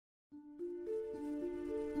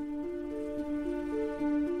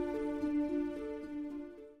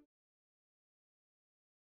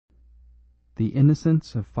The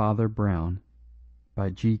Innocence of Father Brown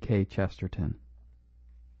by G.K. Chesterton.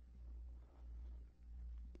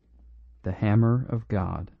 The Hammer of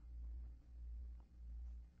God.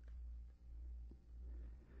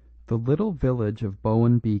 The little village of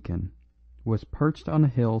Bowen Beacon was perched on a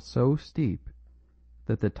hill so steep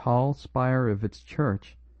that the tall spire of its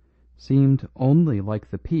church seemed only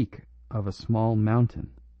like the peak of a small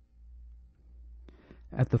mountain.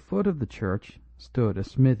 At the foot of the church stood a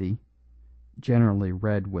smithy, generally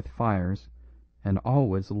red with fires and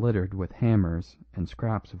always littered with hammers and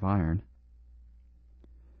scraps of iron.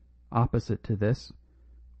 Opposite to this,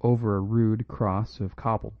 over a rude cross of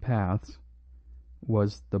cobbled paths,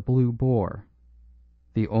 was the Blue Boar,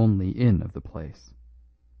 the only inn of the place.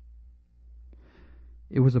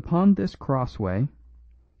 It was upon this crossway,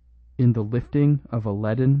 in the lifting of a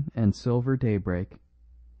leaden and silver daybreak,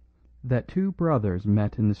 that two brothers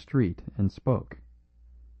met in the street and spoke,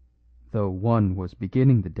 though one was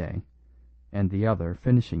beginning the day and the other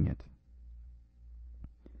finishing it.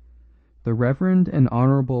 The Reverend and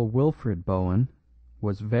Honourable Wilfrid Bowen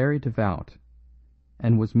was very devout,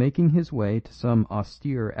 and was making his way to some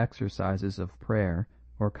austere exercises of prayer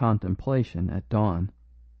or contemplation at dawn.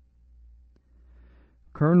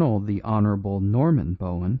 Colonel the Honourable Norman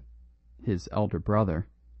Bowen, his elder brother,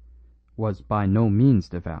 was by no means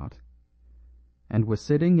devout, and was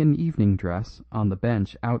sitting in evening dress on the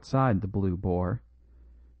bench outside the Blue Boar,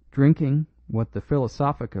 drinking what the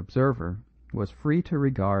philosophic observer was free to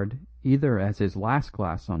regard either as his last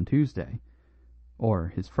glass on Tuesday or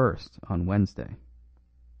his first on Wednesday.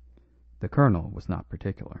 The colonel was not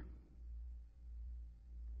particular.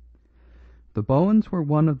 The Bowens were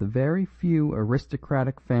one of the very few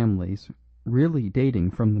aristocratic families really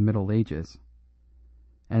dating from the Middle Ages,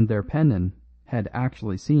 and their pennon had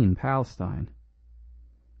actually seen Palestine.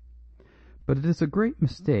 But it is a great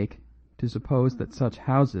mistake to suppose that such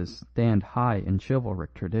houses stand high in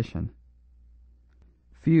chivalric tradition.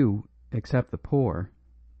 Few, except the poor,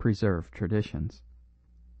 preserve traditions.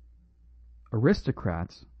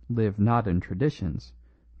 Aristocrats live not in traditions,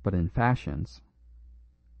 but in fashions.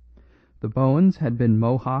 The Bowens had been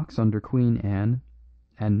Mohawks under Queen Anne,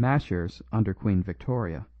 and Mashers under Queen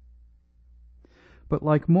Victoria. But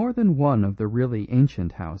like more than one of the really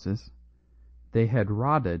ancient houses, they had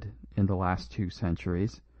rotted in the last 2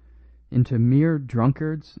 centuries into mere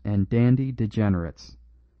drunkards and dandy degenerates,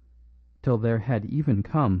 till there had even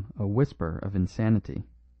come a whisper of insanity.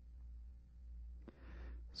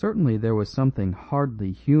 Certainly there was something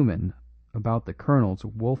hardly human about the colonel's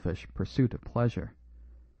wolfish pursuit of pleasure,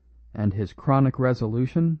 and his chronic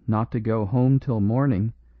resolution not to go home till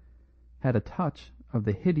morning had a touch of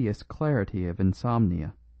the hideous clarity of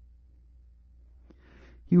insomnia.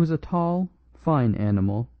 He was a tall, fine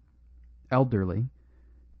animal, elderly,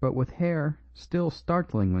 but with hair still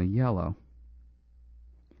startlingly yellow.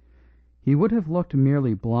 He would have looked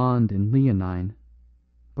merely blonde and leonine,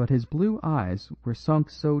 but his blue eyes were sunk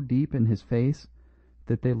so deep in his face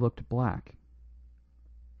that they looked black.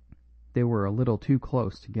 They were a little too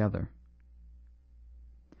close together.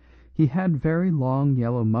 He had very long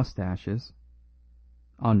yellow moustaches,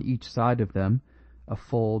 on each side of them a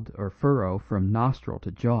fold or furrow from nostril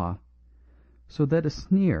to jaw, so that a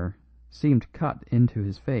sneer seemed cut into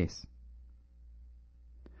his face.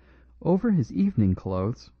 Over his evening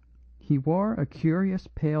clothes he wore a curious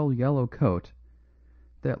pale yellow coat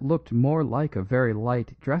that looked more like a very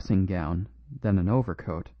light dressing gown than an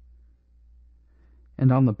overcoat,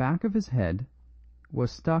 and on the back of his head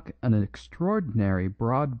was stuck an extraordinary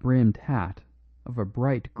broad-brimmed hat of a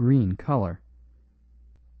bright green colour,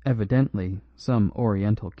 evidently some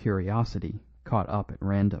oriental curiosity caught up at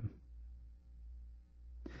random.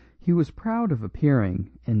 He was proud of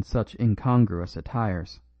appearing in such incongruous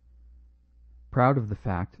attires, proud of the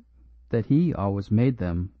fact that he always made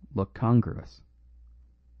them look congruous.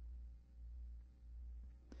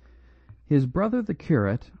 His brother the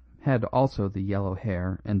curate had also the yellow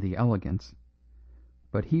hair and the elegance,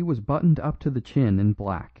 but he was buttoned up to the chin in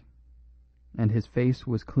black, and his face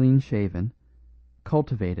was clean-shaven,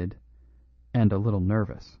 cultivated, and a little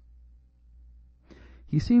nervous.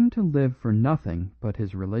 He seemed to live for nothing but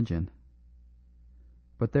his religion.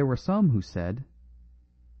 But there were some who said,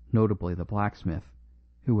 notably the blacksmith,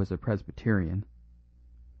 who was a Presbyterian,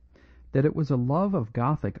 that it was a love of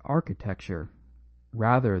Gothic architecture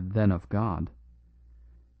rather than of God,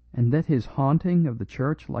 and that his haunting of the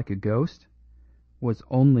church like a ghost was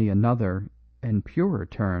only another and purer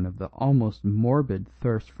turn of the almost morbid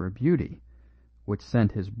thirst for beauty which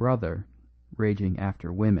sent his brother raging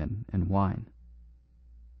after women and wine.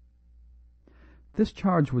 This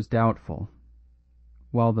charge was doubtful,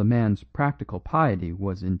 while the man's practical piety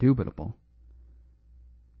was indubitable.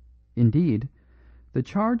 Indeed, the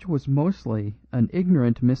charge was mostly an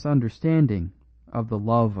ignorant misunderstanding of the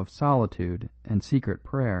love of solitude and secret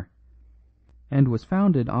prayer, and was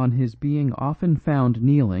founded on his being often found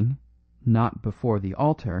kneeling, not before the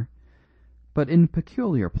altar, but in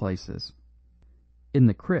peculiar places, in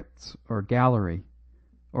the crypts or gallery,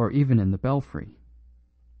 or even in the belfry.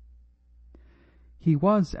 He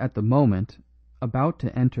was at the moment about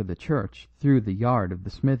to enter the church through the yard of the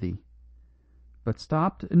smithy, but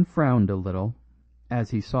stopped and frowned a little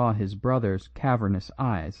as he saw his brother's cavernous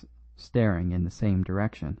eyes staring in the same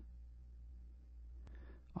direction.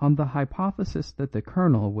 On the hypothesis that the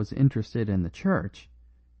colonel was interested in the church,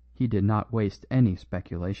 he did not waste any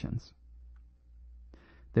speculations.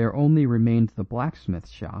 There only remained the blacksmith's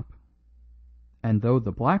shop, and though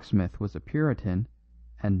the blacksmith was a Puritan,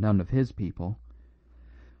 and none of his people,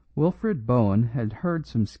 Wilfred Bowen had heard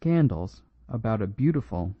some scandals about a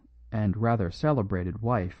beautiful and rather celebrated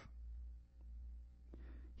wife.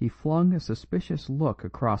 He flung a suspicious look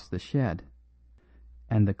across the shed,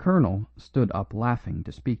 and the colonel stood up laughing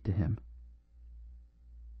to speak to him.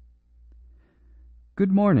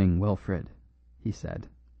 "Good morning, Wilfred," he said.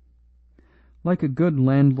 "Like a good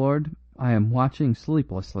landlord, I am watching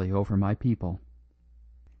sleeplessly over my people.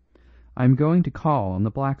 I am going to call on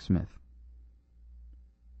the blacksmith."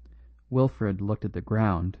 Wilfred looked at the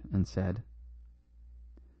ground and said,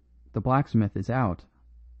 "The blacksmith is out.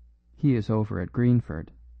 He is over at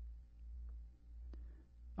Greenford."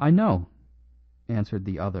 "I know," answered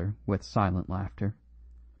the other with silent laughter.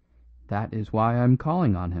 "That is why I am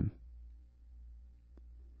calling on him."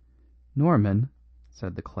 "Norman,"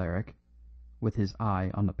 said the cleric, with his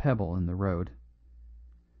eye on a pebble in the road,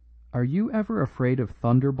 "are you ever afraid of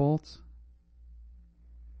thunderbolts?"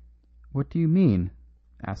 "What do you mean?"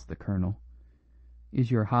 asked the colonel.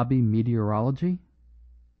 "Is your hobby meteorology?"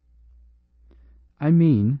 "I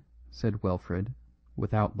mean," said Wilfred,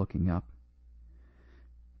 without looking up,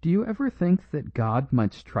 "do you ever think that God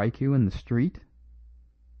might strike you in the street?"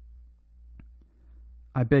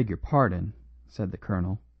 "I beg your pardon," said the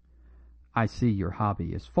colonel. "I see your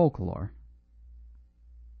hobby is folklore."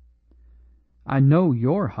 "I know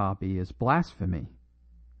your hobby is blasphemy,"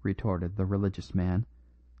 retorted the religious man,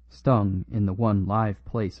 stung in the one live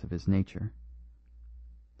place of his nature.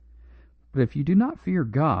 "But if you do not fear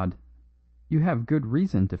God, you have good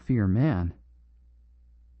reason to fear man."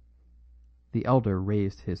 The elder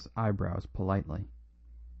raised his eyebrows politely.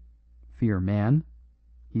 "Fear man?"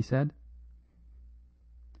 he said.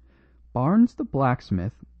 "Barnes the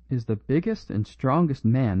blacksmith is the biggest and strongest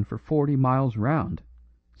man for 40 miles round,"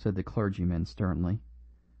 said the clergyman sternly.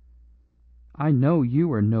 "I know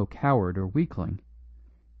you are no coward or weakling,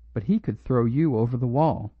 but he could throw you over the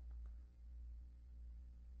wall."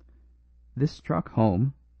 This struck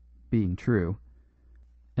home, being true,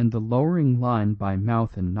 and the lowering line by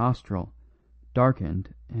mouth and nostril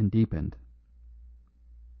darkened and deepened.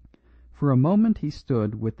 For a moment he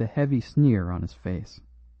stood with the heavy sneer on his face.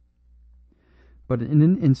 But in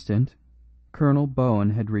an instant Colonel Bowen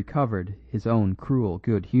had recovered his own cruel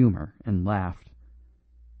good humour and laughed,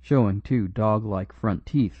 showing 2 dog-like front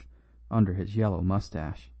teeth under his yellow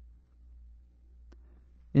moustache.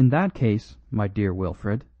 "In that case, my dear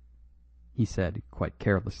Wilfred," he said quite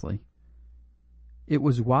carelessly, "it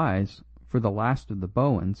was wise for the last of the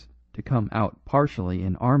Bowens to come out partially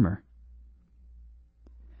in armour."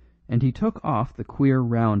 And he took off the queer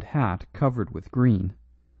round hat covered with green,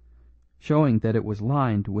 showing that it was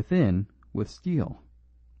lined within with steel.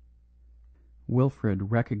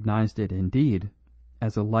 Wilfred recognized it indeed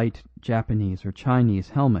as a light Japanese or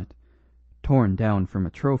Chinese helmet torn down from a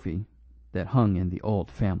trophy that hung in the old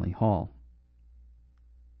family hall.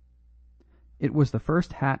 "It was the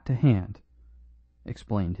first hat to hand,"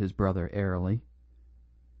 explained his brother airily.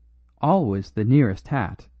 "Always the nearest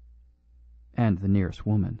hat, and the nearest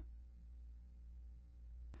woman."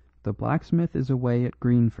 "The blacksmith is away at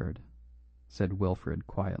Greenford," said Wilfred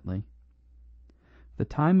quietly. "The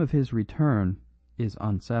time of his return is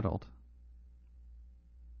unsettled."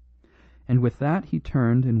 And with that he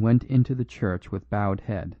turned and went into the church with bowed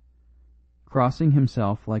head, crossing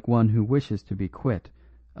himself like one who wishes to be quit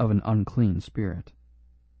of an unclean spirit.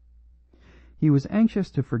 He was anxious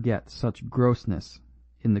to forget such grossness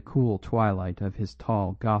in the cool twilight of his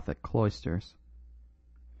tall Gothic cloisters.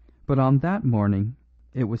 But on that morning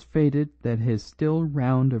it was fated that his still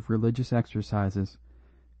round of religious exercises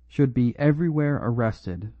should be everywhere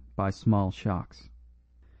arrested by small shocks.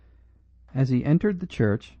 As he entered the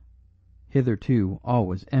church, hitherto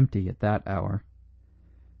always empty at that hour,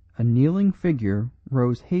 a kneeling figure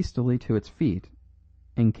rose hastily to its feet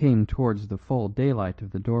and came towards the full daylight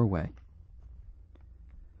of the doorway.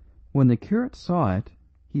 When the curate saw it,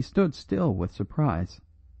 he stood still with surprise.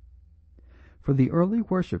 For the early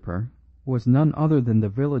worshipper was none other than the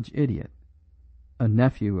village idiot, a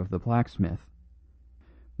nephew of the blacksmith,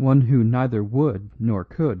 one who neither would nor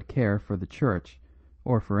could care for the church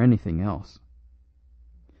or for anything else.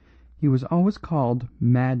 He was always called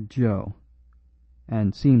Mad Joe,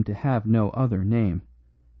 and seemed to have no other name.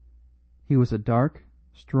 He was a dark,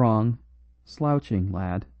 strong, slouching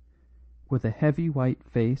lad, with a heavy white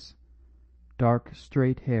face, dark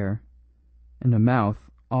straight hair, and a mouth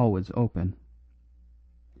always open.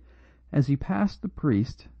 As he passed the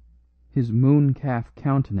priest, his moon-calf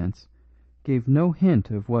countenance gave no hint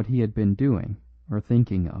of what he had been doing or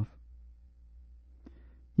thinking of.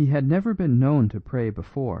 He had never been known to pray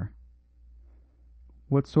before.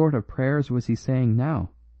 What sort of prayers was he saying now?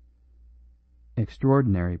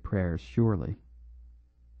 Extraordinary prayers, surely.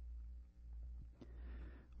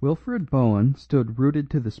 Wilfred Bowen stood rooted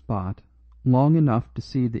to the spot long enough to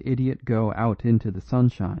see the idiot go out into the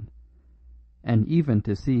sunshine, and even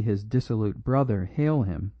to see his dissolute brother hail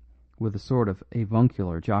him with a sort of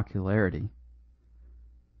avuncular jocularity.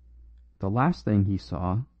 The last thing he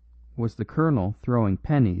saw was the colonel throwing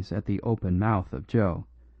pennies at the open mouth of Joe,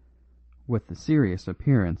 with the serious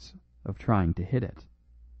appearance of trying to hit it.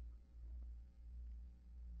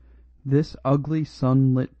 This ugly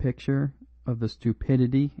sunlit picture of the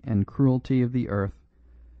stupidity and cruelty of the earth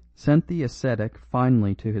sent the ascetic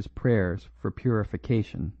finally to his prayers for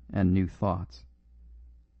purification and new thoughts.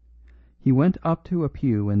 He went up to a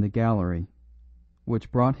pew in the gallery,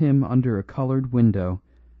 which brought him under a coloured window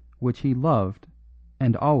which he loved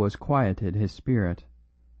and always quieted his spirit,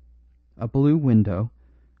 a blue window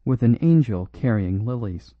with an angel carrying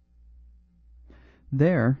lilies.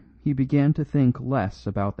 There he began to think less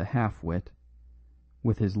about the half-wit,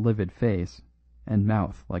 with his livid face and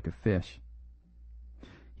mouth like a fish.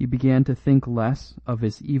 He began to think less of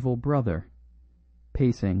his evil brother,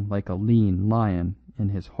 pacing like a lean lion in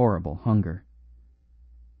his horrible hunger.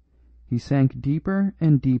 He sank deeper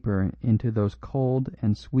and deeper into those cold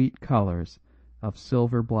and sweet colours of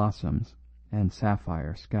silver blossoms and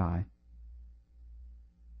sapphire sky.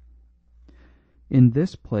 In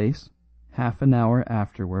this place, half an hour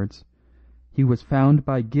afterwards, he was found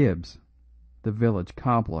by Gibbs, the village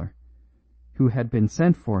cobbler, who had been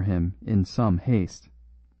sent for him in some haste.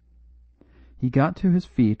 He got to his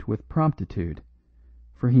feet with promptitude,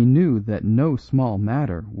 for he knew that no small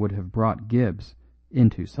matter would have brought Gibbs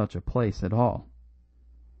into such a place at all.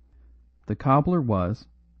 The cobbler was,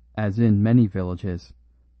 as in many villages,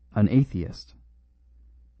 an atheist,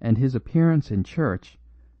 and his appearance in church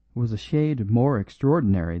was a shade more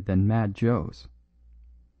extraordinary than Mad Joe's.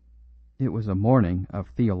 It was a morning of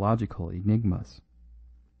theological enigmas.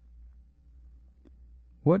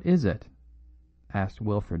 "What is it?" asked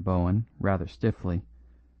Wilfred Bowen rather stiffly,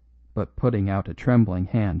 but putting out a trembling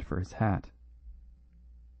hand for his hat.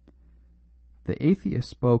 The atheist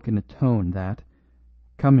spoke in a tone that,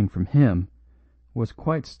 coming from him, was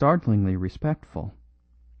quite startlingly respectful,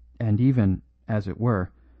 and even, as it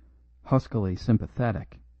were, huskily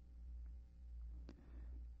sympathetic.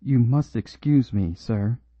 "You must excuse me,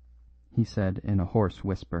 sir," he said in a hoarse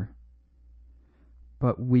whisper,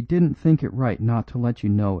 "but we didn't think it right not to let you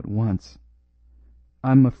know at once.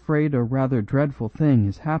 I'm afraid a rather dreadful thing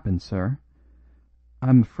has happened, sir.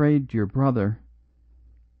 I'm afraid your brother—"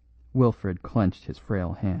 Wilfred clenched his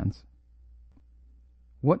frail hands.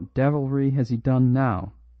 "What devilry has he done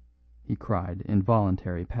now?" he cried in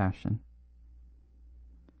voluntary passion.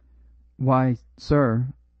 "Why,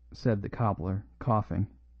 sir," said the cobbler, coughing,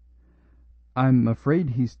 "I'm afraid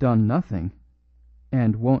he's done nothing,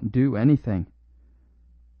 and won't do anything.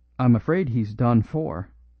 I'm afraid he's done for.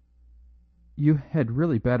 You had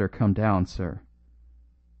really better come down, sir."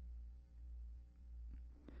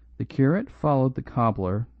 The curate followed the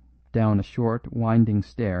cobbler down a short winding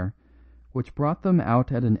stair which brought them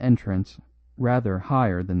out at an entrance rather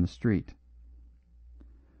higher than the street.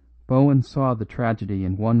 Bowen saw the tragedy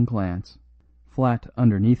in one glance, flat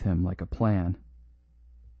underneath him like a plan.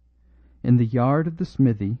 In the yard of the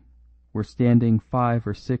smithy were standing 5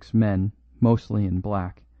 or 6 men, mostly in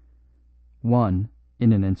black, one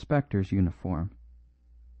in an inspector's uniform.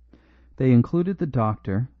 They included the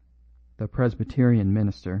doctor, the Presbyterian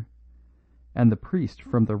minister, and the priest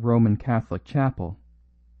from the Roman Catholic chapel,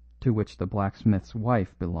 to which the blacksmith's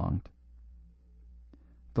wife belonged.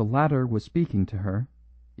 The latter was speaking to her,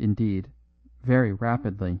 indeed, very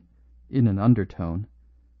rapidly, in an undertone,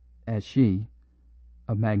 as she,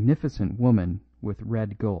 a magnificent woman with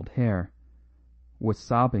red gold hair, was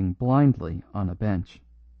sobbing blindly on a bench.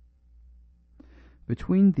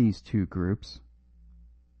 Between these two groups,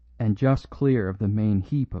 and just clear of the main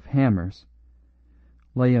heap of hammers,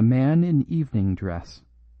 lay a man in evening dress,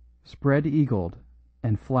 spread-eagled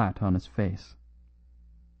and flat on his face.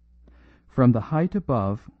 From the height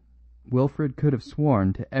above, Wilfrid could have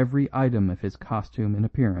sworn to every item of his costume and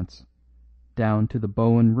appearance, down to the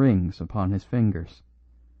Bowen rings upon his fingers.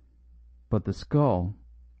 But the skull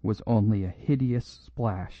was only a hideous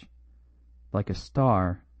splash, like a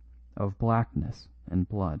star of blackness and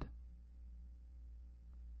blood.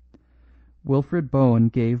 Wilfrid Bowen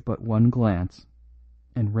gave but one glance,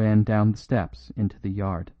 and ran down the steps into the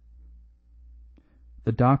yard.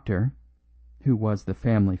 The doctor, who was the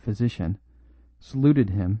family physician, saluted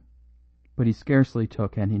him, but he scarcely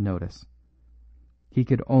took any notice. He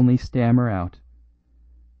could only stammer out,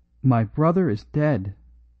 "My brother is dead.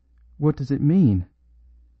 What does it mean?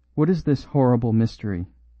 What is this horrible mystery?"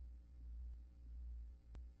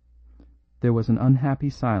 There was an unhappy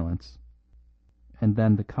silence, and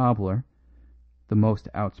then the cobbler, the most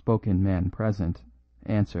outspoken man present,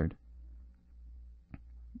 answered.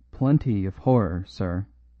 "Plenty of horror, sir,"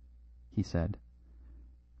 he said,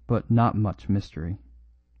 "but not much mystery."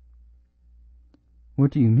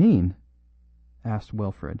 "What do you mean?" asked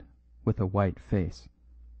Wilfrid, with a white face.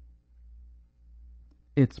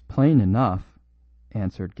 "It's plain enough,"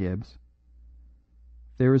 answered Gibbs.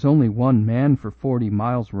 "There is only one man for 40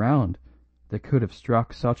 miles round that could have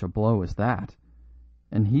struck such a blow as that,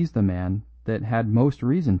 and he's the man that had most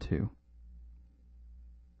reason to."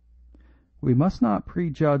 "We must not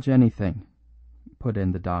prejudge anything," put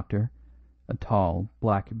in the doctor, a tall,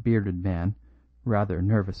 black-bearded man, rather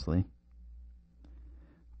nervously.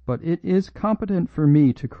 "But it is competent for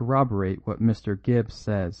me to corroborate what Mr. Gibbs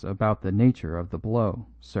says about the nature of the blow,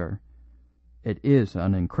 sir. It is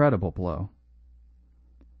an incredible blow.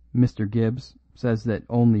 Mr. Gibbs says that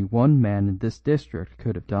only one man in this district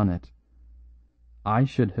could have done it. I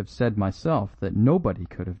should have said myself that nobody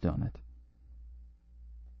could have done it."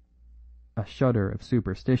 A shudder of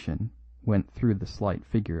superstition went through the slight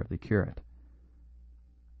figure of the curate.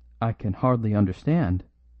 "I can hardly understand,"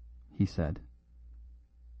 he said.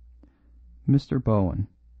 "Mr. Bowen,"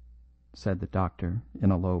 said the doctor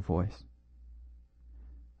in a low voice,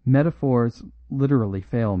 "metaphors literally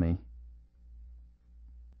fail me.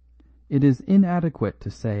 It is inadequate to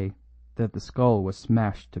say that the skull was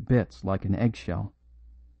smashed to bits like an eggshell.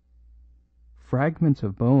 Fragments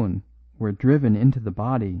of bone were driven into the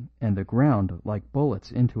body and the ground like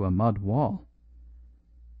bullets into a mud wall.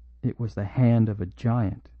 It was the hand of a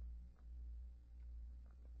giant."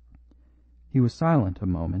 He was silent a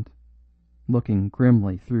moment, looking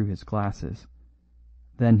grimly through his glasses.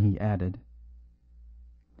 Then he added,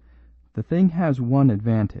 "The thing has one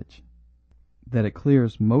advantage, that it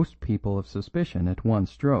clears most people of suspicion at one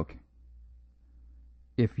stroke.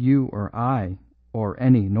 If you or I or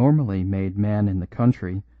any normally made man in the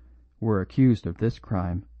country were accused of this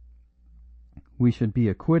crime, we should be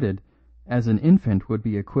acquitted as an infant would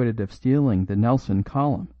be acquitted of stealing the Nelson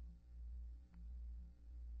column."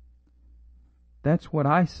 "That's what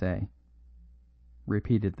I say,"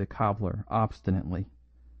 repeated the cobbler obstinately.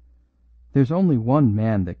 "There's only one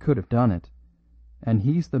man that could have done it, and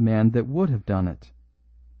he's the man that would have done it.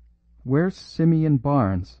 Where's Simeon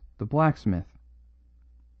Barnes, the blacksmith?"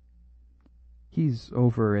 "He's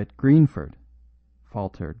over at Greenford,"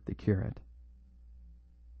 faltered the curate.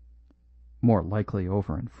 "More likely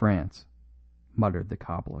over in France," muttered the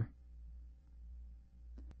cobbler.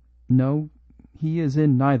 "No, he is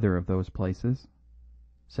in neither of those places,"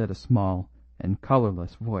 said a small and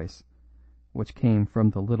colourless voice, which came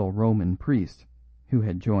from the little Roman priest who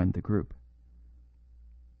had joined the group.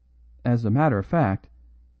 "As a matter of fact,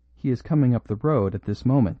 he is coming up the road at this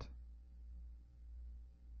moment."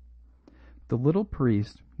 The little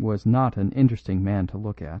priest was not an interesting man to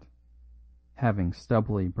look at, having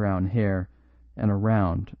stubbly brown hair and a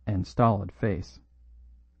round and stolid face.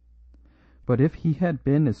 But if he had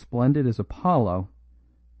been as splendid as Apollo,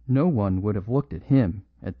 no one would have looked at him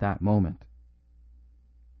at that moment.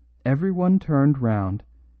 Everyone turned round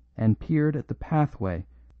and peered at the pathway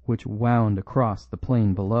which wound across the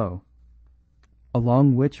plain below,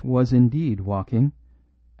 along which was indeed walking,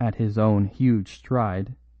 at his own huge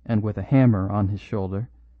stride and with a hammer on his shoulder,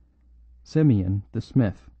 Simeon the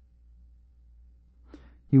smith.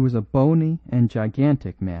 He was a bony and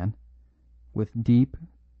gigantic man, with deep,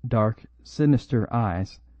 dark, sinister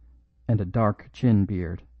eyes and a dark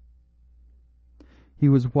chin-beard. He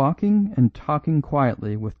was walking and talking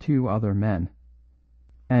quietly with 2 other men,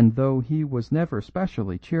 and though he was never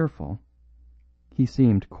specially cheerful, he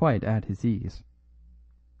seemed quite at his ease.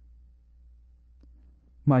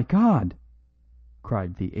 "My God!"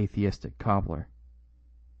 cried the atheistic cobbler.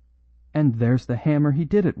 "And there's the hammer he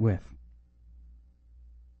did it with."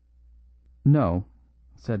 "No,"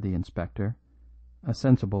 said the inspector, a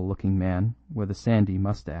sensible-looking man with a sandy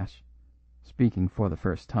moustache, speaking for the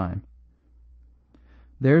first time.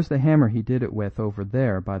 "There's the hammer he did it with over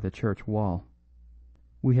there by the church wall.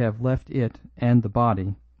 We have left it and the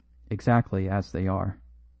body exactly as they are."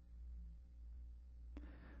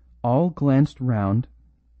 All glanced round,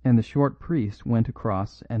 and the short priest went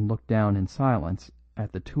across and looked down in silence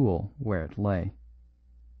at the tool where it lay.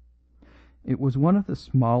 It was one of the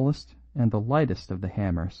smallest and the lightest of the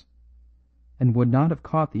hammers, and would not have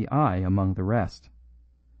caught the eye among the rest,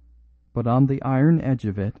 but on the iron edge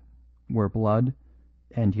of it were blood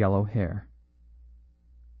and yellow hair.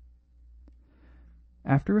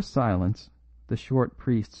 After a silence, the short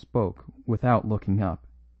priest spoke without looking up,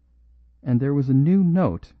 and there was a new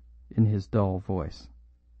note in his dull voice.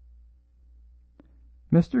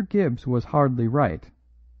 "Mr. Gibbs was hardly right,"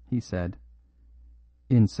 he said,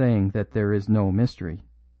 "in saying that there is no mystery.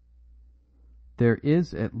 There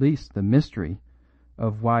is at least the mystery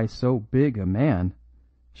of why so big a man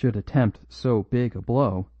should attempt so big a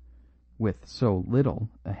blow with so little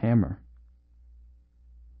a hammer."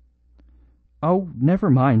 "Oh, never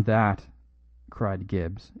mind that," cried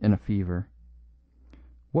Gibbs in a fever.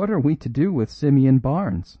 "What are we to do with Simeon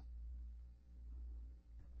Barnes?"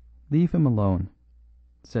 "Leave him alone,"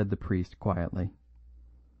 said the priest quietly.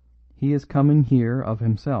 "He is coming here of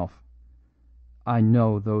himself. I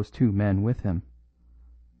know those two men with him.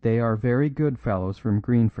 They are very good fellows from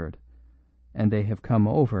Greenford, and they have come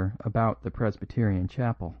over about the Presbyterian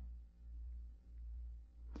chapel."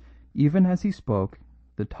 Even as he spoke,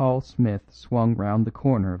 the tall smith swung round the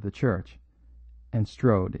corner of the church and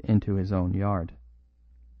strode into his own yard.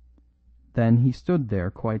 Then he stood there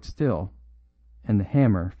quite still, and the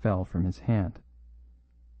hammer fell from his hand.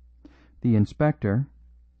 The inspector,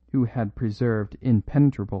 who had preserved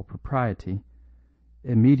impenetrable propriety,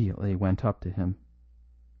 immediately went up to him.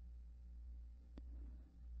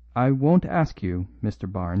 "I won't ask you,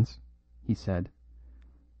 Mr. Barnes," he said,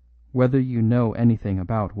 "whether you know anything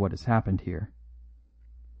about what has happened here.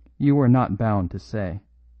 You are not bound to say.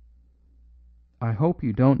 I hope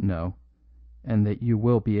you don't know, and that you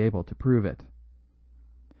will be able to prove it.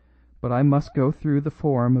 But I must go through the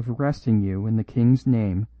form of arresting you in the King's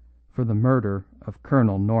name for the murder of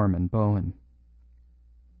Colonel Norman Bowen."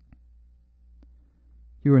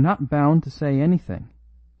 "You are not bound to say anything,"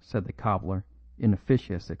 said the cobbler in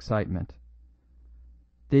officious excitement.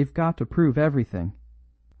 "They've got to prove everything.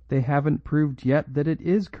 They haven't proved yet that it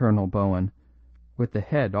is Colonel Bowen, with the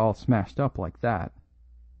head all smashed up like that."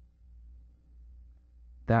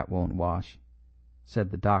 "That won't wash," said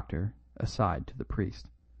the doctor aside to the priest.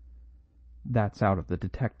 "That's out of the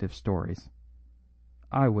detective stories.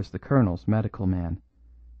 I was the colonel's medical man,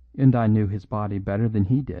 and I knew his body better than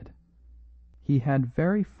he did. He had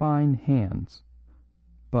very fine hands,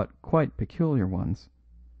 but quite peculiar ones.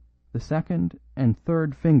 The second and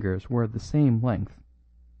third fingers were the same length.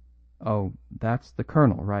 Oh, that's the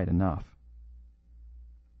colonel right enough."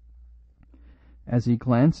 As he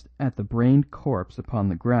glanced at the brained corpse upon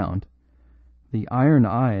the ground, the iron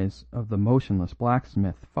eyes of the motionless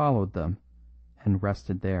blacksmith followed them and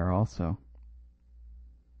rested there also.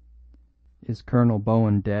 "Is Colonel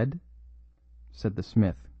Bowen dead?" said the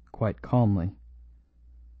smith quite calmly.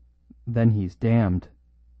 "Then he's damned."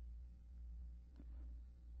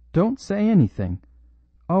 "Don't say anything.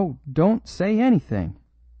 Oh, don't say anything,"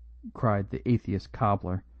 cried the atheist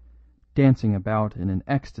cobbler, dancing about in an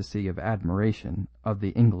ecstasy of admiration of the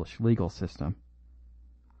English legal system.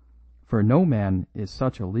 For no man is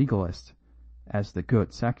such a legalist as the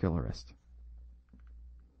good secularist.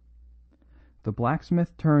 The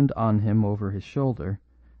blacksmith turned on him over his shoulder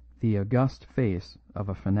the august face of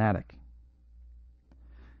a fanatic.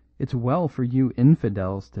 "It's well for you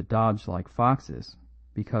infidels to dodge like foxes,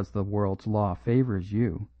 because the world's law favors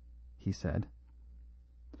you," he said.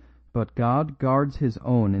 "But God guards his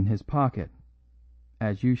own in his pocket,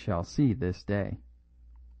 as you shall see this day."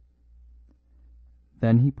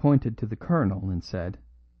 Then he pointed to the colonel and said,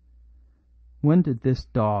 "When did this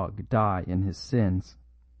dog die in his sins?"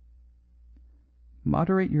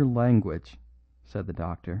 "Moderate your language," said the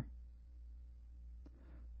doctor.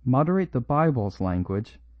 "Moderate the Bible's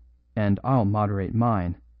language, and I'll moderate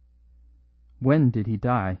mine. When did he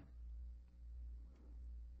die?"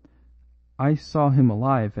 "I saw him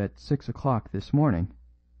alive at 6 o'clock this morning,"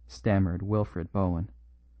 stammered Wilfred Bowen.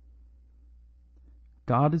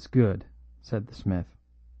 "God is good," said the smith.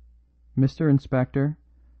 "Mr. Inspector,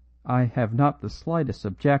 I have not the slightest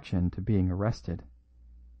objection to being arrested.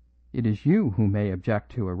 it is you who may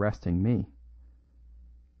object to arresting me.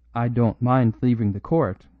 I don't mind leaving the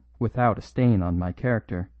court without a stain on my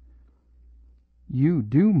character. You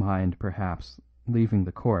do mind, perhaps, leaving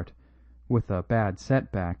the court with a bad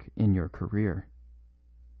setback in your career."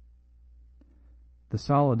 The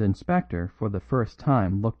solid inspector for the first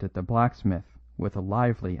time looked at the blacksmith with a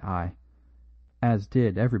lively eye, as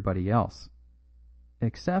did everybody else,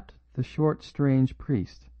 except the short strange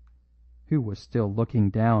priest, who was still looking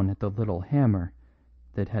down at the little hammer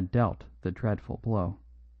that had dealt the dreadful blow.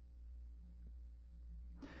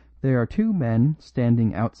 "There are two men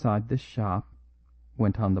standing outside this shop,"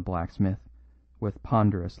 went on the blacksmith, with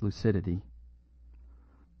ponderous lucidity.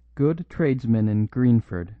 "Good tradesmen in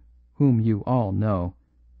Greenford, whom you all know,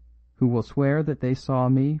 who will swear that they saw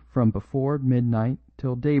me from before midnight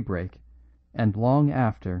till daybreak, and long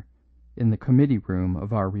after, in the committee room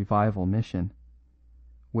of our revival mission,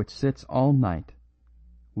 which sits all night,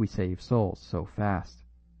 we save souls so fast.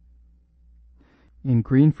 In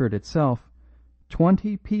Greenford itself,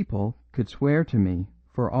 20 people could swear to me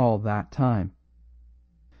for all that time.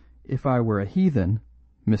 If I were a heathen,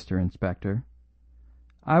 Mr. Inspector,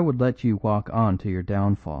 I would let you walk on to your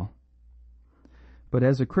downfall. But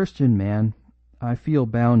as a Christian man, I feel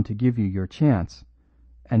bound to give you your chance,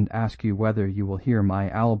 and ask you whether you will hear my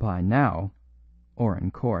alibi now or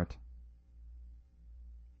in court."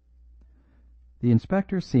 The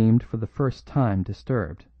inspector seemed for the first time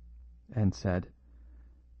disturbed, and said,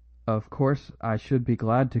 "Of course I should be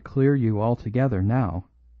glad to clear you altogether now."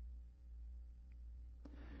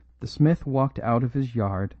 The smith walked out of his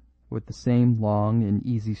yard with the same long and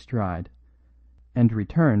easy stride, and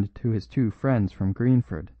returned to his two friends from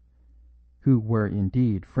Greenford, who were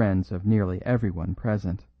indeed friends of nearly everyone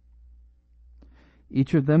present.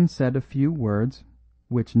 Each of them said a few words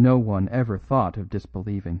which no one ever thought of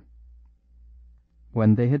disbelieving.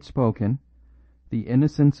 When they had spoken, the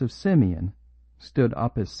Innocence of Simeon stood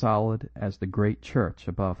up as solid as the great church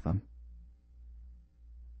above them.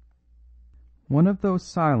 One of those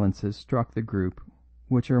silences struck the group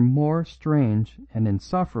which are more strange and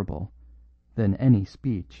insufferable than any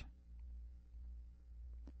speech.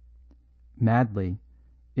 Madly,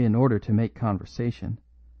 in order to make conversation,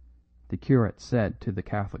 the curate said to the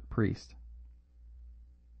Catholic priest,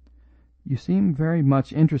 "You seem very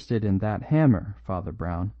much interested in that hammer, Father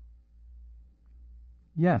Brown."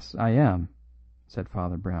 "Yes, I am," said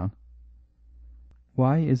Father Brown.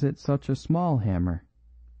 "Why is it such a small hammer?"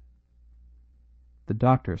 The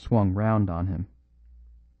doctor swung round on him.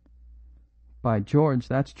 "By George,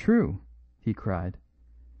 that's true," he cried.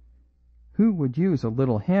 "Who would use a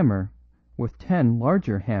little hammer with 10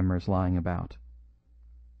 larger hammers lying about?"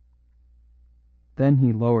 Then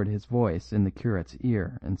he lowered his voice in the curate's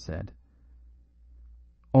ear and said,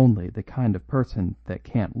 "Only the kind of person that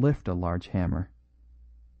can't lift a large hammer.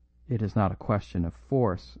 It is not a question of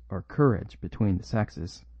force or courage between the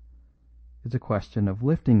sexes. It's a question of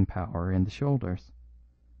lifting power in the shoulders.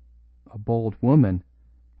 A bold woman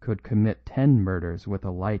could commit 10 murders with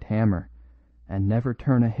a light hammer and never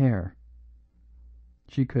turn a hair.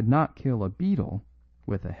 She could not kill a beetle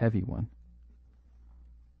with a heavy one."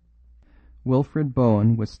 Wilfred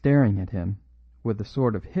Bowen was staring at him with a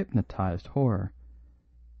sort of hypnotized horror,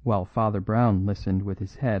 while Father Brown listened with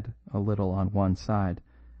his head a little on one side,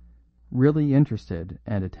 really interested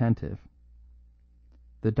and attentive.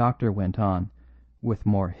 The doctor went on, with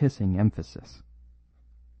more hissing emphasis.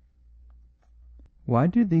 "Why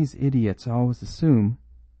do these idiots always assume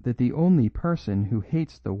that the only person who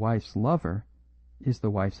hates the wife's lover is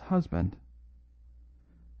the wife's husband?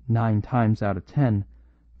 9 times out of 10,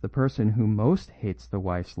 the person who most hates the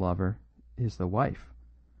wife's lover is the wife.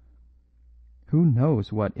 Who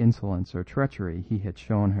knows what insolence or treachery he had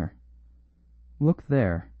shown her? Look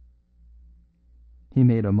there." He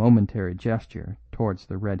made a momentary gesture towards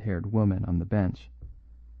the red-haired woman on the bench.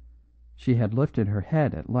 She had lifted her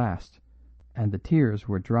head at last, and the tears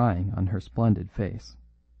were drying on her splendid face.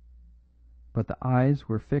 But the eyes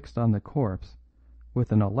were fixed on the corpse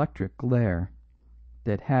with an electric glare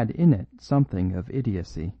that had in it something of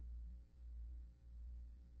idiocy.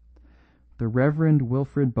 The Reverend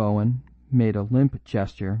Wilfred Bowen made a limp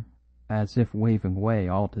gesture as if waving away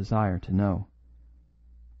all desire to know.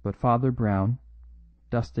 But Father Brown,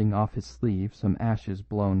 dusting off his sleeve some ashes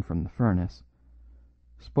blown from the furnace,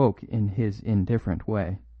 spoke in his indifferent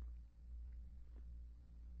way.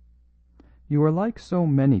 "You are like so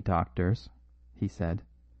many doctors," he said.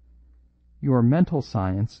 "Your mental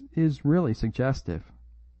science is really suggestive.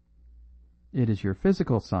 It is your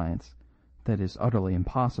physical science that is utterly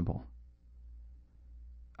impossible.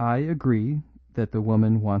 I agree that the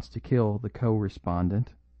woman wants to kill the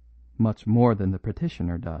co-respondent, much more than the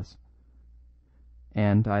petitioner does.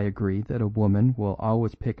 And I agree that a woman will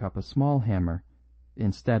always pick up a small hammer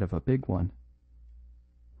instead of a big one.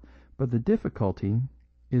 But the difficulty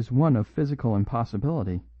is one of physical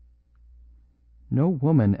impossibility. No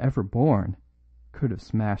woman ever born could have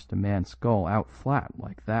smashed a man's skull out flat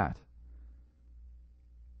like that.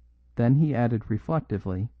 Then he added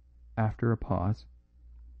reflectively, after a pause,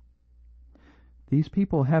 "These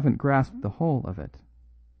people haven't grasped the whole of it.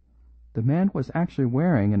 The man was actually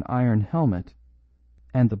wearing an iron helmet,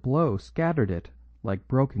 and the blow scattered it like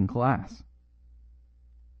broken glass.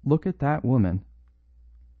 Look at that woman.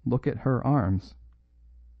 Look at her arms."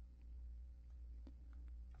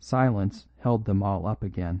 Silence held them all up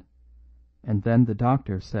again, and then the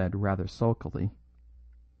doctor said rather sulkily,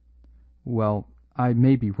 "Well, I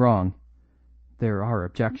may be wrong. There are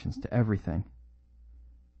objections to everything.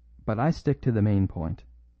 But I stick to the main point.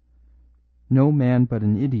 No man but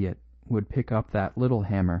an idiot would pick up that little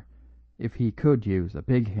hammer if he could use a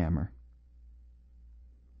big hammer."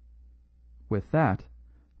 With that,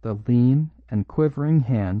 the lean and quivering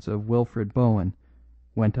hands of Wilfred Bowen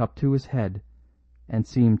went up to his head and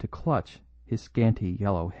seemed to clutch his scanty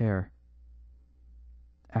yellow hair.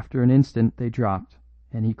 After an instant they dropped,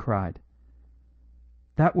 and he cried,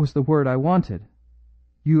 "That was the word I wanted.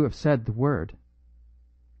 You have said the word."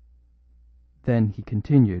 Then he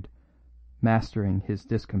continued, mastering his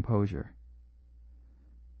discomposure.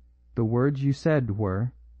 "The words you said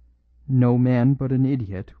were, 'No man but an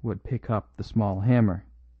idiot would pick up the small hammer.'"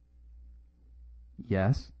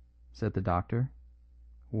 "Yes," said the doctor.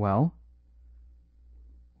 "Well?"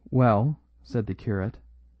 "Well," said the curate,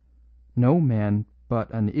 "no man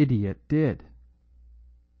but an idiot did."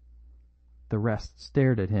 The rest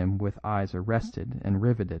stared at him with eyes arrested and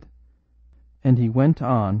riveted, and he went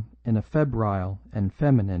on in a febrile and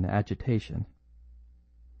feminine agitation.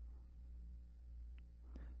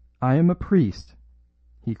 "I am a priest,"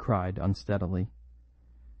 he cried unsteadily,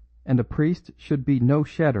 "and a priest should be no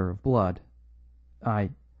shedder of blood. I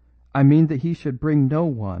mean that he should bring no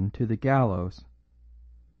one to the gallows.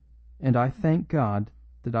 And I thank God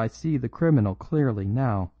that I see the criminal clearly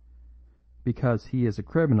now, because he is a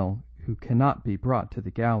criminal who cannot be brought to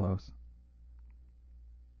the gallows."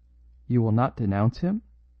 "You will not denounce him?"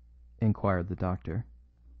 inquired the doctor.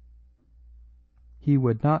 "He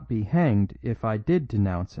would not be hanged if I did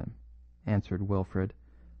denounce him," answered Wilfred,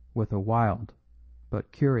 with a wild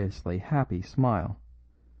but curiously happy smile.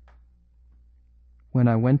 "When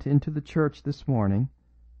I went into the church this morning,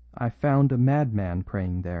 I found a madman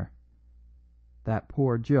praying there. That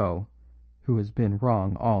poor Joe, who has been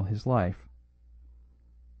wrong all his life.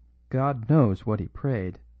 God knows what he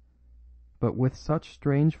prayed, but with such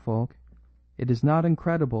strange folk it is not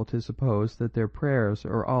incredible to suppose that their prayers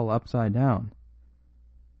are all upside down.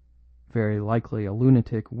 Very likely a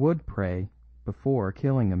lunatic would pray before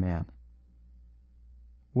killing a man.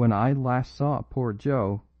 When I last saw poor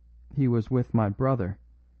Joe, he was with my brother.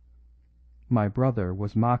 My brother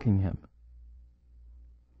was mocking him."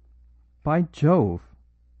 "By Jove!"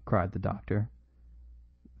 cried the doctor.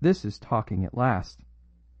 "This is talking at last.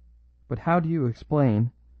 But how do you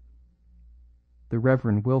explain—" The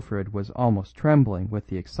Reverend Wilfred was almost trembling with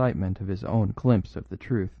the excitement of his own glimpse of the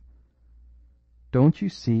truth. "Don't you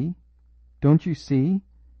see? Don't you see?"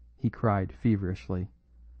 he cried feverishly.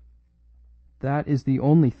 "That is the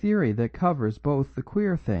only theory that covers both the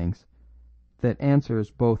queer things, that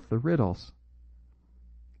answers both the riddles.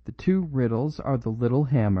 The two riddles are the little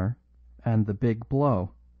hammer and the big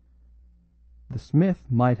blow. The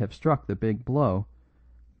smith might have struck the big blow,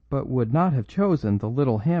 but would not have chosen the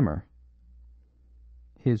little hammer.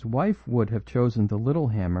 His wife would have chosen the little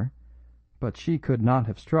hammer, but she could not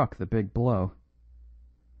have struck the big blow.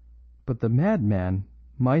 But the madman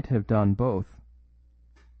might have done both.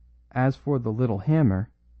 As for the little hammer,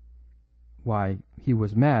 why, he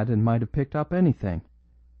was mad and might have picked up anything.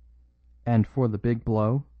 And for the big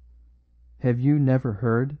blow, have you never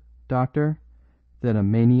heard, doctor, that a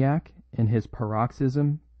maniac in his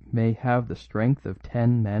paroxysm may have the strength of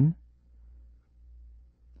 10 men?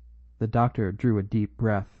 The doctor drew a deep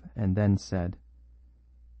breath and then said,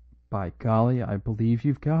 "By golly, I believe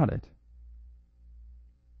you've got it."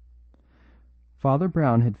 Father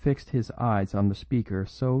Brown had fixed his eyes on the speaker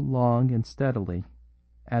so long and steadily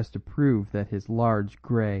as to prove that his large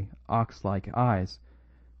grey ox-like eyes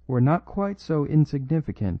were not quite so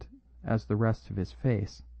insignificant as the rest of his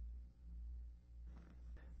face.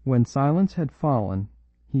 When silence had fallen,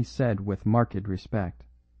 he said with marked respect,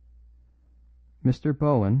 "Mr.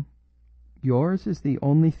 Bowen, yours is the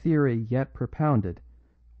only theory yet propounded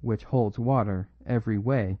which holds water every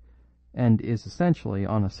way and is essentially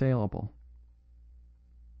unassailable.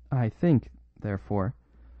 I think, therefore,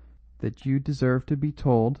 that you deserve to be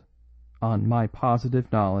told, on my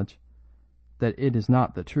positive knowledge, that it is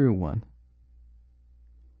not the true one."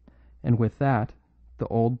 And with that the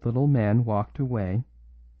old little man walked away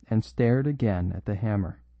and stared again at the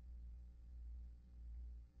hammer.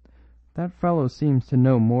 "That fellow seems to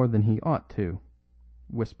know more than he ought to,"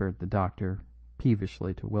 whispered the doctor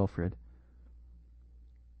peevishly to Wilfrid.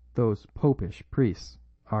 "Those popish priests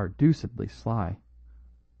are deucedly sly."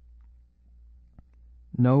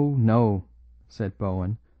 "No, no," said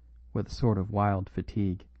Bowen, with a sort of wild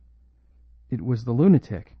fatigue. "It was the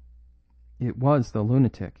lunatic. It was the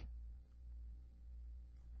lunatic."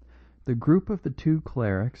 The group of the two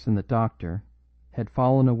clerics and the doctor had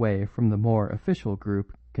fallen away from the more official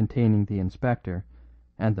group containing the inspector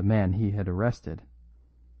and the man he had arrested.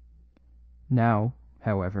 Now,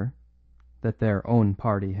 however, that their own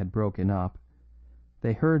party had broken up,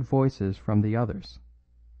 they heard voices from the others.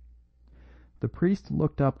 The priest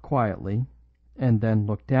looked up quietly, and then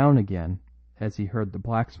looked down again as he heard the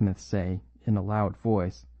blacksmith say in a loud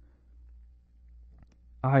voice,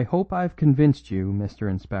 "I hope I've convinced you, Mr.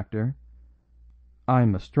 Inspector.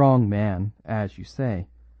 I'm a strong man, as you say,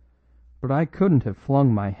 but I couldn't have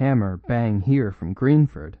flung my hammer bang here from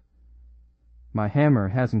Greenford. My hammer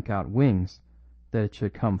hasn't got wings that it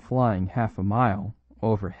should come flying half a mile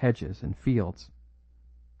over hedges and fields."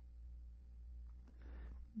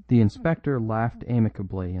 The inspector laughed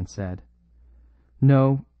amicably and said,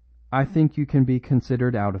 "No, I think you can be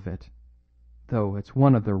considered out of it, though it's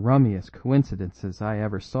one of the rummiest coincidences I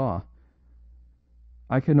ever saw.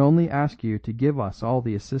 I can only ask you to give us all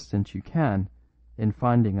the assistance you can in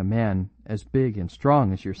finding a man as big and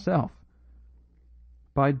strong as yourself.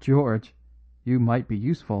 By George, you might be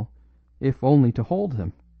useful, if only to hold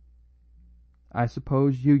him. I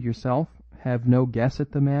suppose you yourself have no guess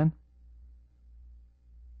at the man?"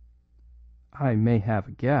 "I may have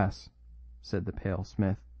a guess," said the pale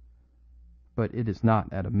smith, "but it is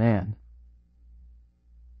not at a man."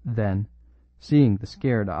 Then, seeing the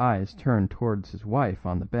scared eyes turn towards his wife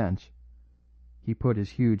on the bench, he put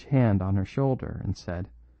his huge hand on her shoulder and said,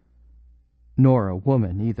 "Nor a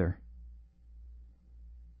woman either."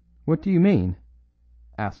 "What do you mean?"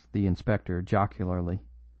 asked the inspector jocularly.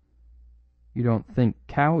 "You don't think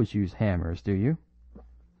cows use hammers, do you?"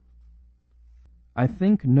 "I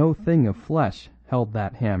think no thing of flesh held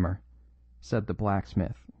that hammer," said the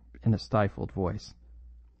blacksmith in a stifled voice.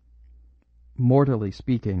 "Mortally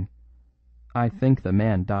speaking, I think the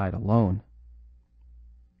man died alone."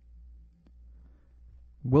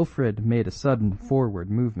 Wilfrid made a sudden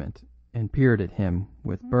forward movement and peered at him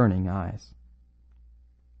with burning eyes.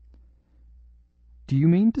 "Do you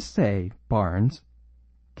mean to say, Barnes,"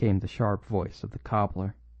 came the sharp voice of the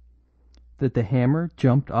cobbler, "that the hammer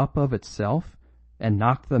jumped up of itself and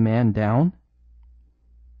knocked the man down?"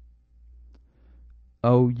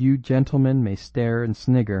 "Oh, you gentlemen may stare and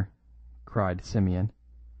snigger," cried Simeon.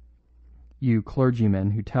 "You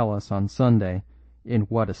clergymen who tell us on Sunday in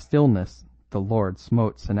what a stillness the Lord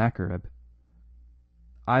smote Sennacherib.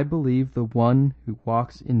 I believe the one who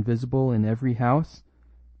walks invisible in every house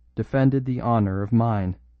defended the honor of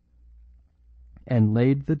mine, and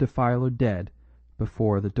laid the defiler dead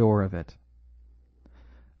before the door of it.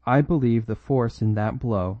 I believe the force in that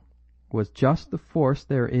blow was just the force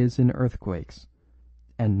there is in earthquakes,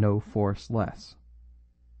 and no force less."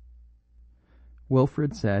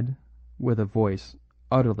 Wilfrid said, with a voice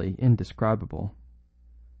utterly indescribable,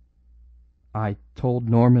 "I told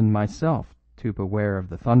Norman myself to beware of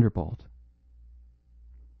the thunderbolt."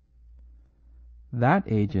 "That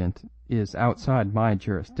agent is outside my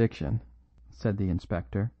jurisdiction," said the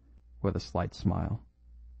inspector, with a slight smile.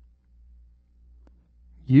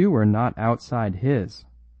 "You are not outside his,"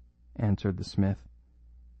 answered the smith.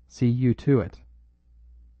 "See you to it."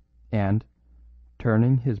 And,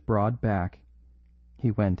 turning his broad back,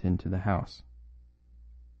 he went into the house.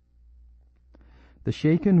 The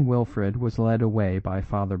shaken Wilfrid was led away by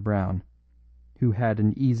Father Brown, who had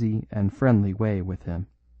an easy and friendly way with him.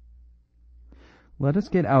 "Let us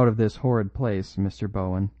get out of this horrid place, Mr.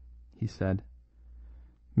 Bowen," he said.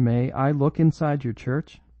 "May I look inside your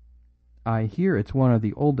church? I hear it's one of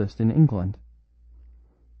the oldest in England.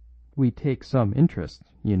 We take some interest,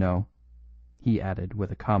 you know," he added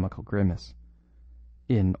with a comical grimace,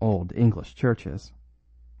 "in old English churches."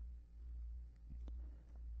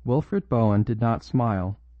 Wilfrid Bowen did not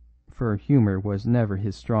smile, for humour was never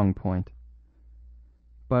his strong point.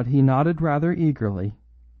 But he nodded rather eagerly,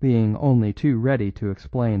 being only too ready to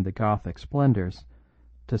explain the Gothic splendours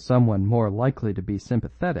to someone more likely to be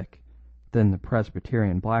sympathetic than the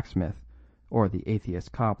Presbyterian blacksmith or the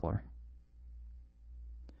atheist cobbler.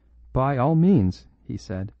 "By all means," he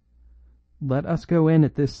said. "Let us go in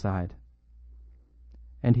at this side."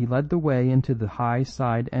 And he led the way into the high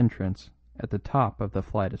side entrance at the top of the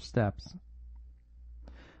flight of steps.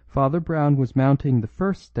 Father Brown was mounting the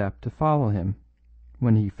first step to follow him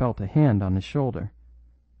when he felt a hand on his shoulder,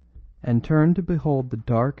 and turned to behold the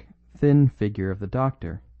dark, thin figure of the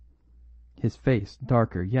doctor, his face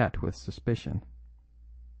darker yet with suspicion.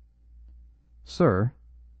 "Sir,"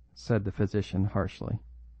 said the physician harshly,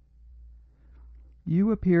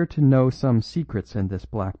 "you appear to know some secrets in this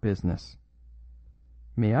black business.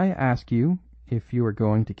 May I ask you if you are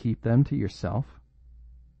going to keep them to yourself?"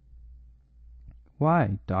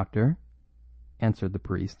 "Why, doctor," answered the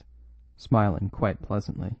priest, smiling quite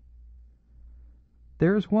pleasantly,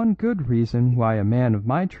 "there is one good reason why a man of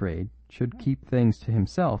my trade should keep things to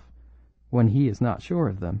himself when he is not sure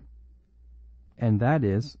of them, and that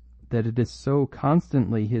is that it is so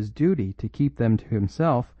constantly his duty to keep them to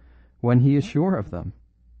himself when he is sure of them.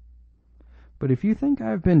 But if you think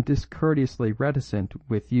I have been discourteously reticent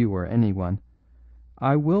with you or anyone,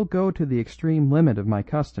 I will go to the extreme limit of my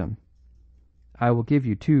custom. I will give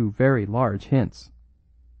you 2 very large hints."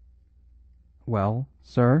 "Well,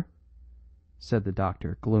 sir?" said the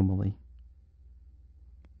doctor gloomily.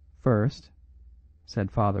 "First,"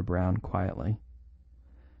 said Father Brown quietly,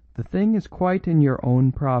 "the thing is quite in your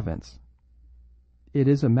own province. It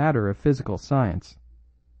is a matter of physical science.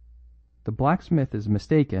 The blacksmith is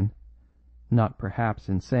mistaken, not perhaps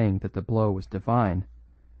in saying that the blow was divine,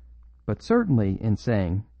 but certainly in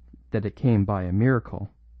saying that it came by a miracle.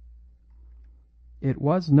 It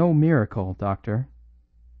was no miracle, doctor,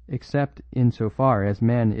 except in so far as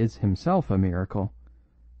man is himself a miracle,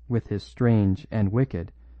 with his strange and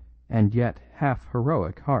wicked and yet half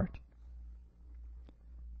heroic heart.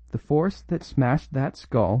 The force that smashed that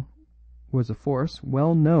skull was a force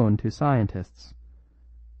well known to scientists,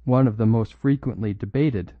 one of the most frequently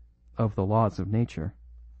debated of the laws of nature."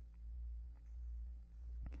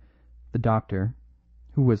 The doctor,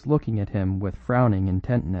 who was looking at him with frowning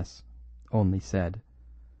intentness, only said,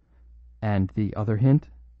 "And the other hint?"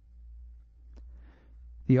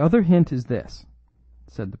 "The other hint is this,"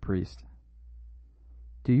 said the priest.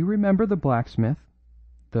 "Do you remember the blacksmith,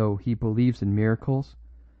 though he believes in miracles,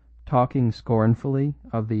 talking scornfully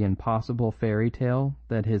of the impossible fairy tale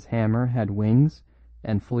that his hammer had wings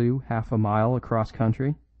and flew half a mile across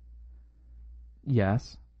country?"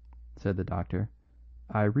 "Yes," said the doctor,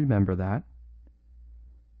 "I remember that."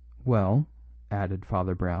 "Well," added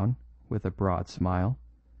Father Brown, with a broad smile,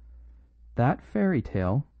 "that fairy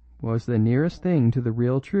tale was the nearest thing to the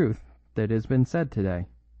real truth that has been said today."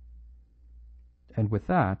 And with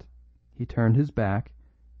that he turned his back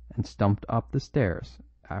and stumped up the stairs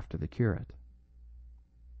after the curate.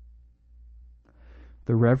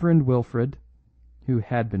 The Reverend Wilfrid, who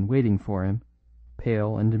had been waiting for him,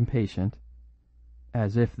 pale and impatient,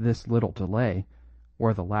 as if this little delay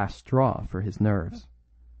were the last straw for his nerves,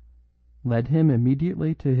 led him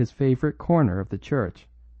immediately to his favourite corner of the church,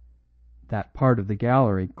 that part of the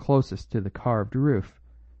gallery closest to the carved roof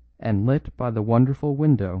and lit by the wonderful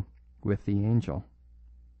window with the angel.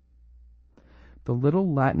 The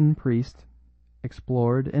little Latin priest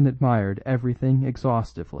explored and admired everything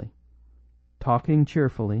exhaustively, talking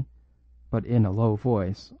cheerfully, but in a low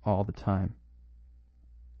voice all the time.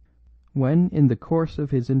 When in the course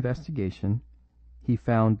of his investigation he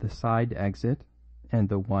found the side exit and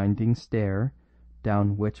the winding stair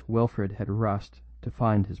down which Wilfrid had rushed to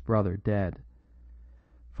find his brother dead,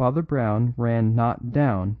 Father Brown ran not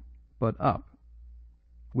down but up,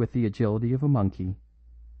 with the agility of a monkey,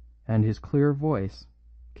 and his clear voice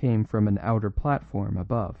came from an outer platform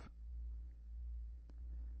above.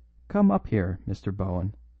 "Come up here, Mr.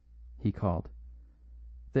 Bowen," he called.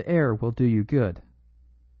 "The air will do you good."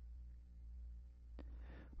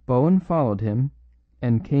 Bowen followed him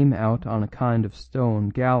and came out on a kind of stone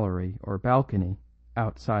gallery or balcony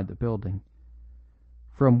outside the building,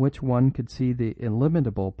 from which one could see the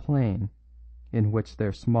illimitable plain in which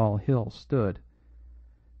their small hill stood,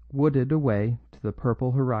 wooded away to the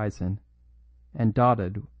purple horizon and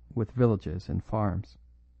dotted with villages and farms.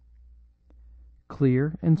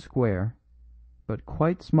 Clear and square, but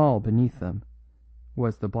quite small beneath them,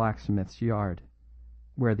 was the blacksmith's yard,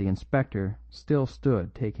 where the inspector still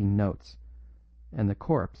stood taking notes, and the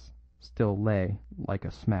corpse still lay like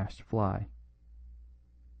a smashed fly.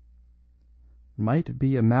 "Might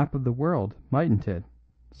be a map of the world, mightn't it?"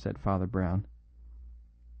 said Father Brown.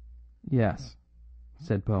 "Yes,"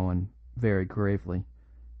 said Bowen very gravely,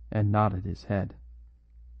 and nodded his head.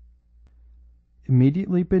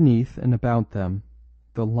 Immediately beneath and about them,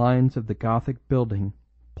 the lines of the Gothic building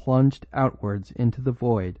plunged outwards into the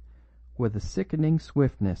void with a sickening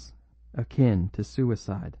swiftness akin to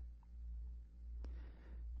suicide.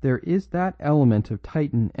 There is that element of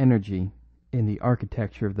Titan energy in the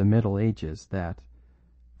architecture of the Middle Ages that,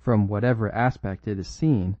 from whatever aspect it is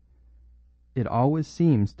seen, it always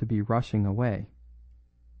seems to be rushing away,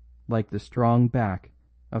 like the strong back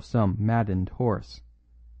of some maddened horse.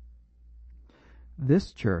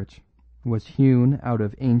 This church was hewn out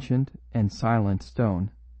of ancient and silent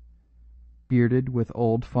stone, bearded with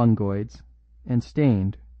old fungoids and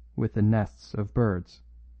stained with the nests of birds.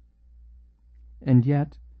 And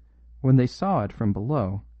yet, when they saw it from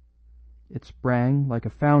below, it sprang like a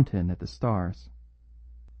fountain at the stars,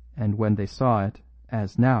 and when they saw it,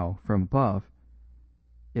 as now, from above,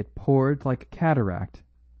 it poured like a cataract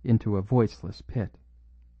into a voiceless pit.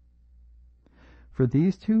 For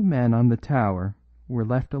these two men on the tower were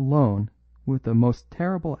left alone with the most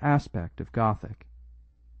terrible aspect of Gothic,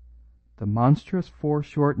 the monstrous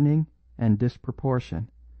foreshortening and disproportion,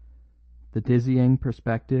 the dizzying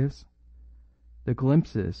perspectives, the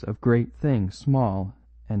glimpses of great things small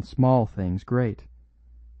and small things great,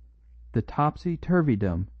 the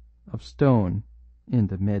topsy-turvydom of stone in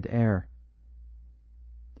the mid-air.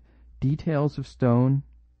 Details of stone,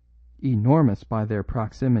 enormous by their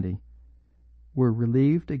proximity, were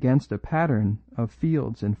relieved against a pattern of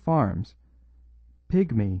fields and farms,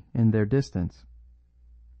 pygmy in their distance.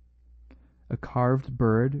 A carved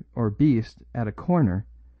bird or beast at a corner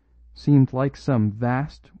seemed like some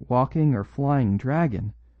vast walking or flying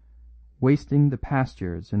dragon, wasting the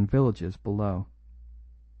pastures and villages below.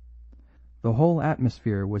 The whole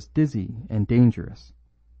atmosphere was dizzy and dangerous,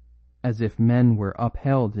 as if men were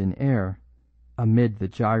upheld in air amid the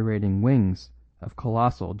gyrating wings of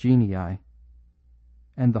colossal genii,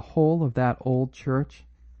 and the whole of that old church,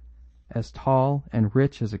 as tall and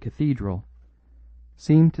rich as a cathedral,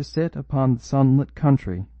 seemed to sit upon the sunlit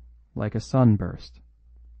country like a sunburst.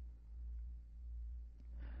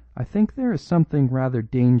 I think there is something rather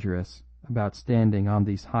dangerous about standing on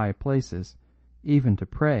these high places, even to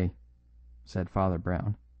pray, said Father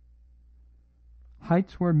Brown.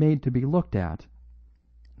 Heights were made to be looked at,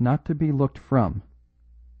 not to be looked from.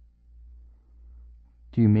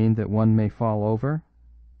 Do you mean that one may fall over?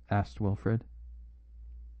 Asked Wilfrid.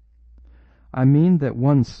 I mean that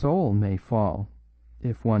one's soul may fall,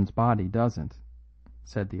 if one's body doesn't,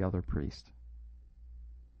 said the other priest.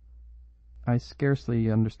 I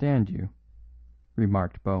scarcely understand you,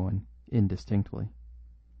 remarked Bowen indistinctly.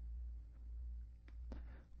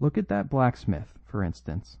 Look at that blacksmith, for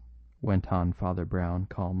instance, went on Father Brown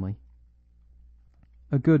calmly.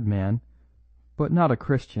 A good man, but not a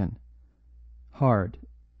Christian. Hard,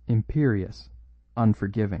 imperious,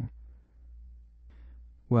 unforgiving.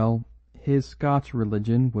 Well, his Scotch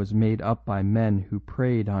religion was made up by men who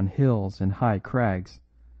prayed on hills and high crags,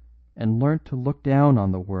 and learnt to look down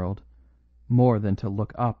on the world more than to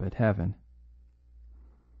look up at heaven.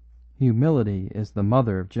 Humility is the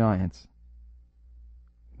mother of giants.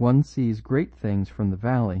 One sees great things from the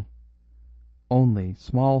valley, only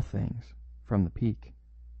small things from the peak.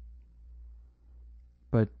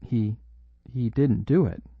 But he didn't do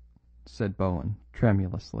it, said Bowen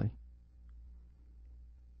tremulously.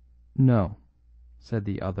 No, said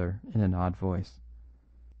the other in an odd voice.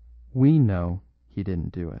 We know he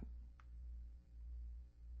didn't do it.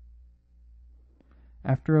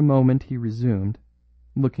 After a moment he resumed,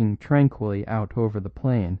 looking tranquilly out over the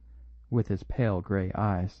plain with his pale grey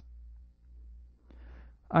eyes.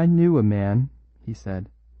 I knew a man, he said,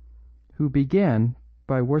 who began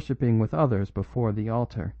by worshipping with others before the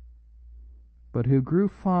altar, but who grew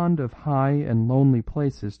fond of high and lonely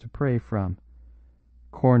places to pray from,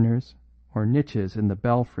 corners or niches in the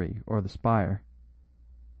belfry or the spire.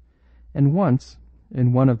 And once,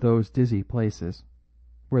 in one of those dizzy places,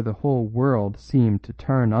 where the whole world seemed to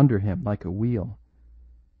turn under him like a wheel,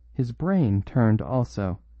 his brain turned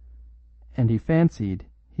also, and he fancied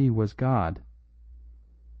he was God.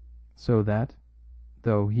 So that,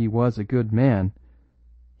 though he was a good man,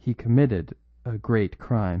 he committed a great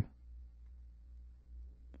crime.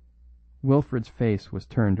 Wilfrid's face was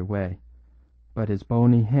turned away, but his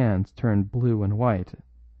bony hands turned blue and white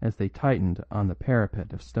as they tightened on the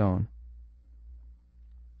parapet of stone.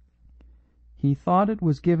 He thought it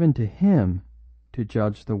was given to him to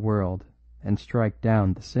judge the world and strike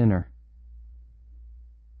down the sinner.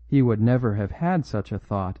 He would never have had such a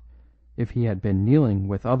thought if he had been kneeling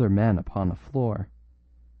with other men upon the floor.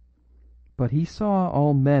 But he saw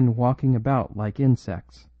all men walking about like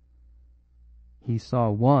insects. He saw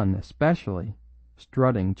one especially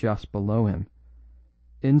strutting just below him,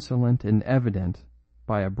 insolent and evident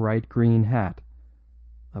by a bright green hat,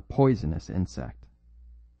 a poisonous insect.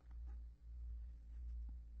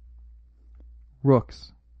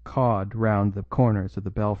 Rooks cawed round the corners of the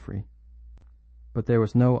belfry, but there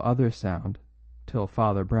was no other sound till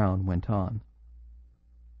Father Brown went on.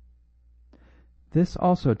 This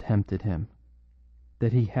also tempted him,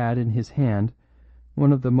 that he had in his hand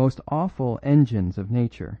one of the most awful engines of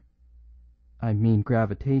nature, I mean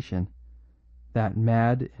gravitation, that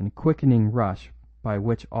mad and quickening rush by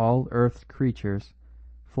which all earth's creatures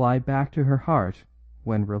fly back to her heart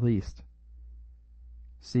when released.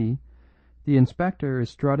 See, the inspector is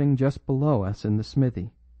strutting just below us in the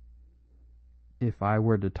smithy. If I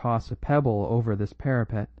were to toss a pebble over this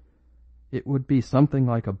parapet, it would be something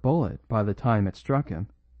like a bullet by the time it struck him.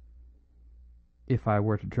 If I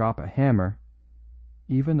were to drop a hammer,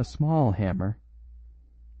 even a small hammer.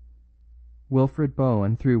 Wilfred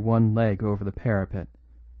Bowen threw one leg over the parapet,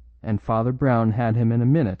 and Father Brown had him in a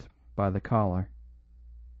minute by the collar.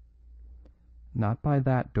 "Not by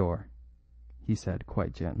that door," he said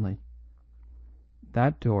quite gently.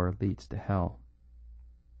 "That door leads to hell."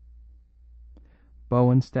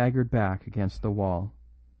 Bowen staggered back against the wall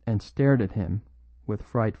and stared at him with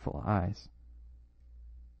frightful eyes.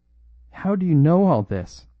 "How do you know all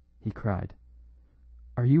this?" he cried.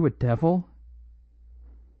 "Are you a devil?"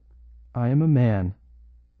 "I am a man,"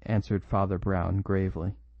 answered Father Brown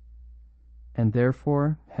gravely, "and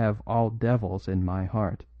therefore have all devils in my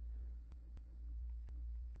heart."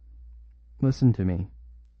 "Listen to me,"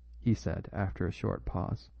 he said after a short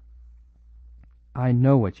pause. "I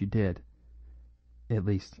know what you did. At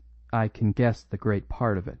least, I can guess the great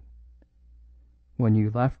part of it. When you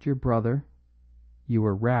left your brother, you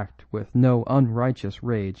were racked with no unrighteous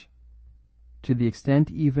rage, to the extent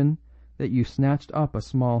even that you snatched up a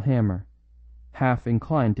small hammer, half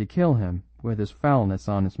inclined to kill him with his foulness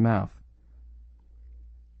on his mouth.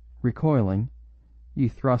 Recoiling, you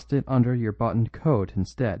thrust it under your buttoned coat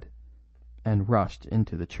instead, and rushed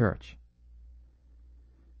into the church.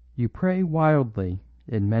 You pray wildly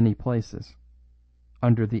in many places,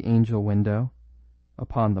 under the angel window,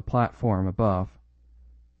 upon the platform above,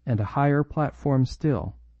 and a higher platform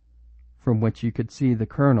still, from which you could see the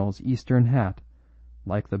colonel's eastern hat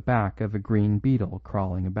like the back of a green beetle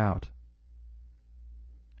crawling about.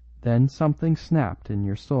 Then something snapped in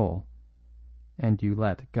your soul, and you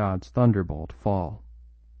let God's thunderbolt fall."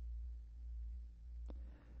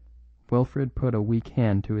 Wilfred put a weak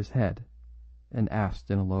hand to his head, and asked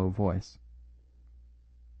in a low voice,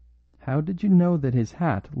 "How did you know that his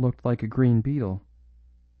hat looked like a green beetle?"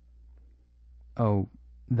 "Oh,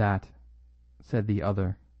 that," said the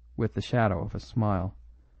other, with the shadow of a smile.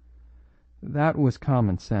 "That was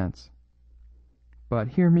common sense. But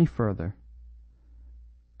hear me further.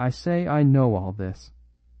 I say I know all this,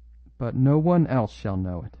 but no one else shall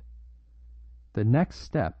know it. The next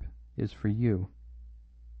step is for you.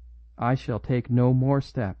 I shall take no more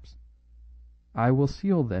steps. I will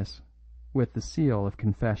seal this with the seal of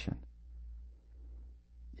confession.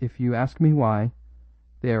 If you ask me why,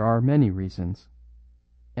 there are many reasons,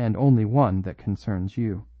 and only one that concerns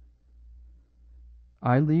you.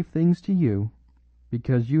 I leave things to you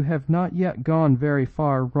because you have not yet gone very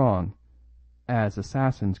far wrong, as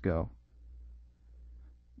assassins go.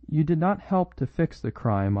 You did not help to fix the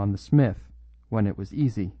crime on the smith when it was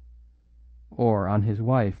easy, or on his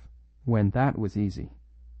wife when that was easy.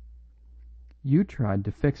 You tried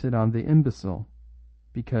to fix it on the imbecile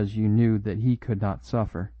because you knew that he could not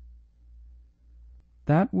suffer.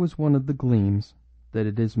 That was one of the gleams that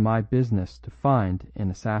it is my business to find in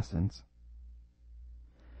assassins.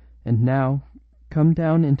 And now come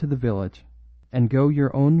down into the village, and go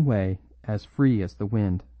your own way as free as the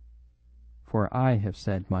wind, for I have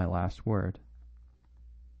said my last word."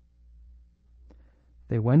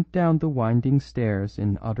 They went down the winding stairs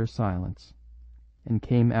in utter silence, and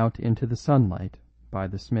came out into the sunlight by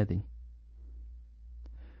the smithy.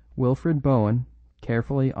 Wilfred Bowen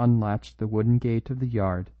carefully unlatched the wooden gate of the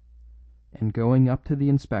yard, and going up to the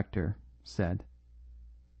inspector, said,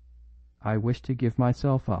 "I wish to give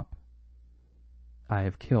myself up. I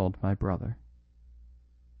have killed my brother."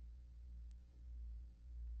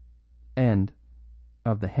 End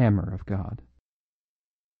of The Hammer of God.